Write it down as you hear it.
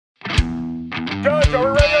Judge,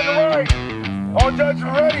 are we ready on the right? All judges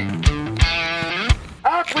ready.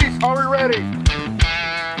 Athletes, are we ready?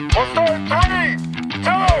 We'll start in 3, 2,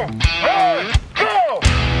 1,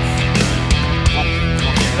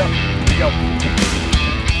 go!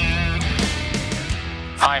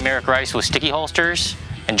 Hi, I'm Eric Rice with Sticky Holsters,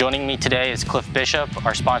 and joining me today is Cliff Bishop,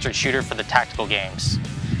 our sponsored shooter for the Tactical Games.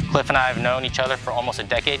 Cliff and I have known each other for almost a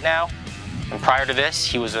decade now, and prior to this,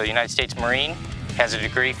 he was a United States Marine, has a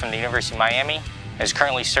degree from the University of Miami, and is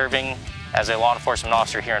currently serving as a law enforcement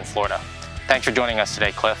officer here in Florida. Thanks for joining us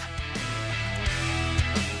today, Cliff.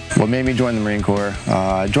 What made me join the Marine Corps?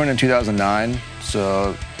 I joined in 2009,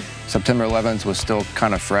 so September 11th was still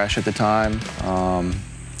kind of fresh at the time.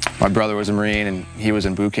 My brother was a Marine and he was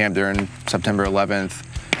in boot camp during September 11th.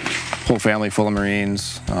 Whole family full of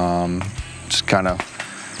Marines. Just kind of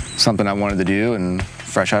something I wanted to do, and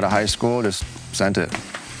fresh out of high school, just sent it.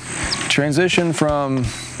 Transition from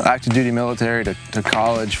active duty military to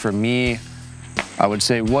college for me, I would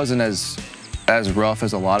say wasn't as rough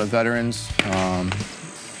as a lot of veterans.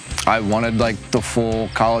 I wanted like the full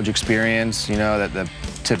college experience, you know, that the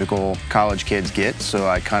typical college kids get, so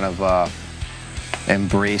I kind of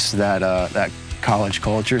embraced that college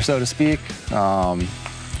culture, so to speak.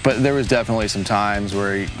 But there was definitely some times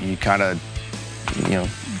where you kind of,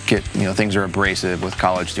 get, things are abrasive with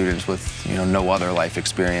college students with, no other life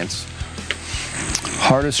experience.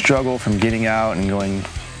 Hardest struggle from getting out and going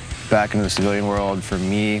back into the civilian world for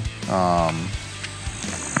me, a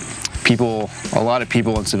lot of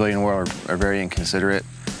people in the civilian world are very inconsiderate.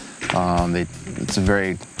 It's a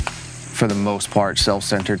very, for the most part,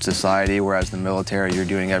 self-centered society, whereas the military, you're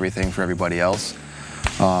doing everything for everybody else.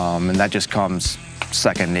 And that just comes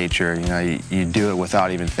second nature. You do it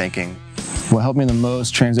without even thinking. What helped me the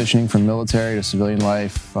most transitioning from military to civilian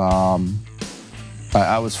life,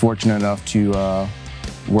 I was fortunate enough to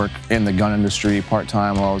work in the gun industry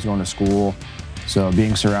part-time while I was going to school. So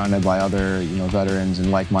being surrounded by other veterans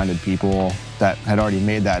and like-minded people that had already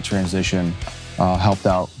made that transition helped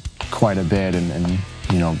out quite a bit, and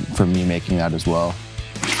for me making that as well.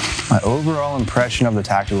 My overall impression of the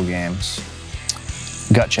Tactical Games,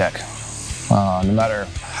 gut check. No matter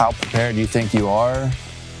how prepared you think you are,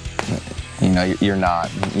 you're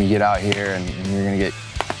not. You get out here and you're gonna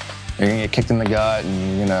get kicked in the gut,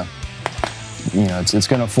 and it's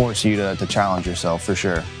gonna force you to challenge yourself for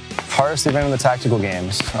sure. Hardest event in the Tactical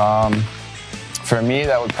Games. For me,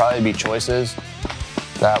 that would probably be choices.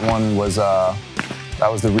 That one was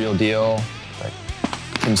the real deal. That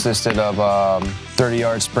consisted of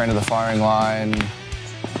 30-yard sprint to the firing line,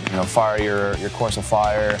 fire your course of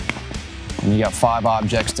fire, and you got 5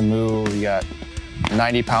 objects to move. You got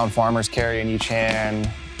 90-pound farmer's carry in each hand,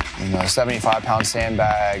 a 75-pound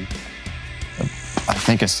sandbag, I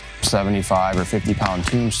think it's 75 or 50-pound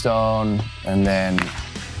tombstone, and then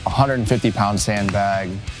 150-pound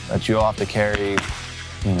sandbag that you'll have to carry,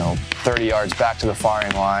 30 yards back to the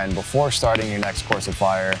firing line before starting your next course of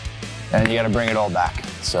fire, and you got to bring it all back.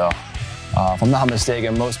 So, if I'm not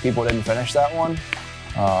mistaken, most people didn't finish that one,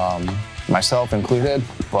 myself included,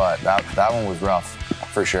 but that one was rough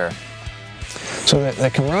for sure. So the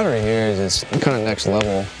camaraderie here is kind of next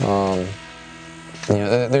level.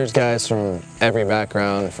 There's guys from every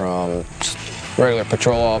background, from regular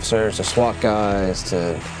patrol officers to SWAT guys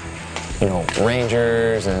to,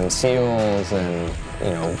 Rangers and SEALs and,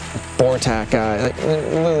 BORTAC guys. Like,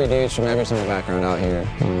 literally dudes from every single background out here.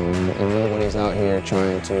 And nobody's out here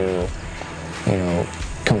trying to,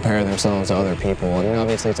 compare themselves to other people. I mean,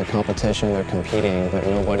 obviously it's a competition, they're competing, but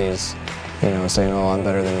nobody's, saying, oh, I'm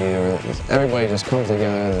better than you. Everybody just comes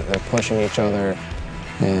together, they're pushing each other,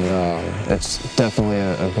 and it's definitely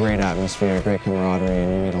a great atmosphere, a great camaraderie,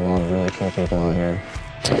 and you meet a lot of really cool people out here.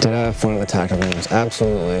 Did I have fun at the Tactical Games?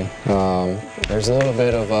 Absolutely. There's a little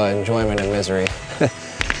bit of enjoyment and misery.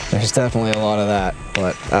 There's definitely a lot of that,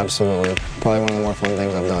 but absolutely. Probably one of the more fun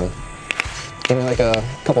things I've done. Give me like a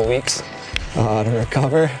couple weeks to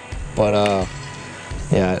recover, but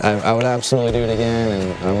yeah, I would absolutely do it again,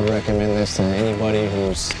 and I would recommend this to anybody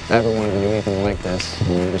who's ever wanted to do anything like this.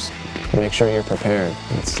 Just make sure you're prepared.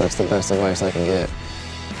 That's the best advice I can get.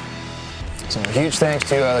 So huge thanks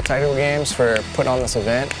to the Tactical Games for putting on this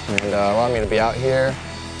event and allowing me to be out here.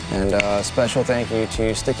 And a special thank you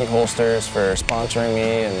to Sticky Holsters for sponsoring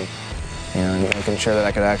me and making sure that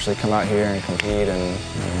I could actually come out here and compete and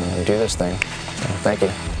do this thing. So thank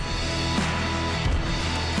you.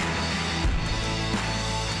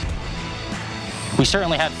 We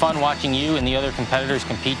certainly had fun watching you and the other competitors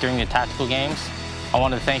compete during the Tactical Games. I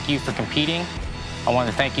want to thank you for competing. I want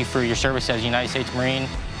to thank you for your service as a United States Marine,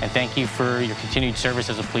 and thank you for your continued service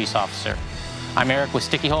as a police officer. I'm Eric with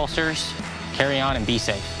Sticky Holsters. Carry on and be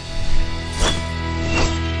safe.